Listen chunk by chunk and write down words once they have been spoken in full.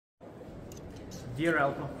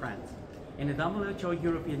Day-ELPA friends, in the WHO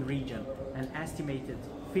European region, an estimated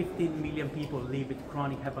 15 million people live with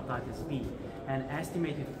chronic hepatitis B, and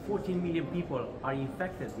estimated 14 million people are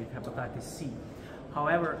infected with hepatitis C.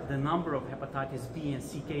 However, the number of hepatitis B and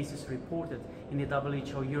C cases reported in the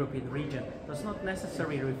WHO European region does not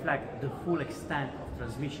necessarily reflect the full extent of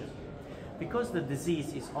transmission. Because the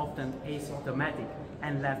disease is often asymptomatic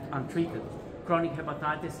and left untreated, chronic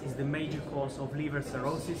hepatitis is the major cause of liver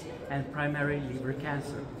cirrhosis and primary liver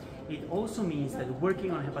cancer. It also means that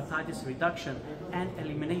working on hepatitis reduction and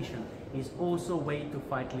elimination is also a way to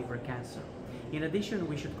fight liver cancer. In addition,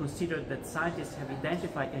 we should consider that scientists have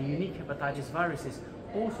identified a unique hepatitis viruses,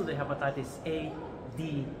 also the hepatitis A,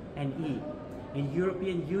 D, and E. In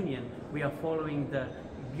European Union, we are following the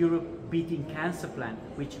Europe Beating Cancer Plan,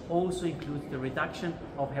 which also includes the reduction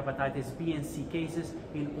of hepatitis B and C cases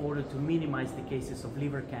in order to minimize the cases of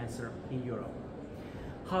liver cancer in Europe.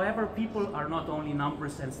 However, people are not only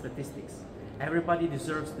numbers and statistics. Everybody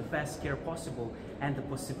deserves the best care possible and the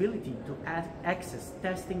possibility to access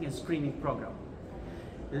testing and screening program.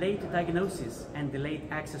 Late diagnosis and delayed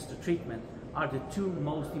access to treatment are the two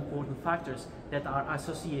most important factors that are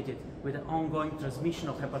associated with the ongoing transmission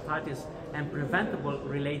of hepatitis and preventable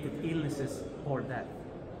related illnesses or death.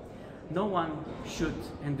 No one should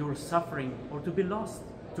endure suffering or to be lost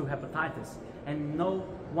to hepatitis, and no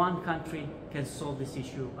one country can solve this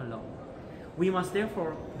issue alone. We must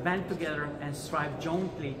therefore band together and strive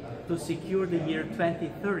jointly to secure the year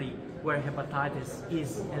 2030 where hepatitis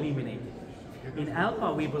is eliminated. In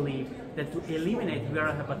ELPA, we believe that to eliminate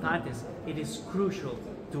viral hepatitis, it is crucial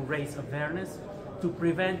to raise awareness, to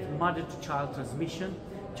prevent mother-to-child transmission,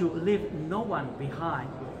 to leave no one behind,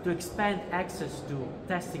 to expand access to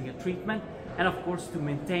testing and treatment, and of course to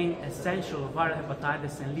maintain essential viral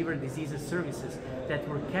hepatitis and liver diseases services that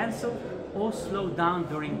were cancelled or slowed down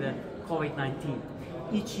during the COVID-19.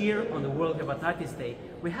 Each year on the World Hepatitis Day,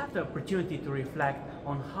 we have the opportunity to reflect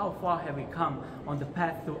on how far have we come on the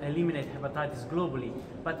path to eliminate hepatitis globally,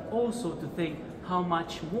 but also to think how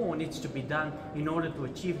much more needs to be done in order to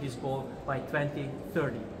achieve this goal by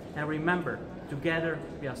 2030. And remember, together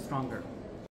we are stronger.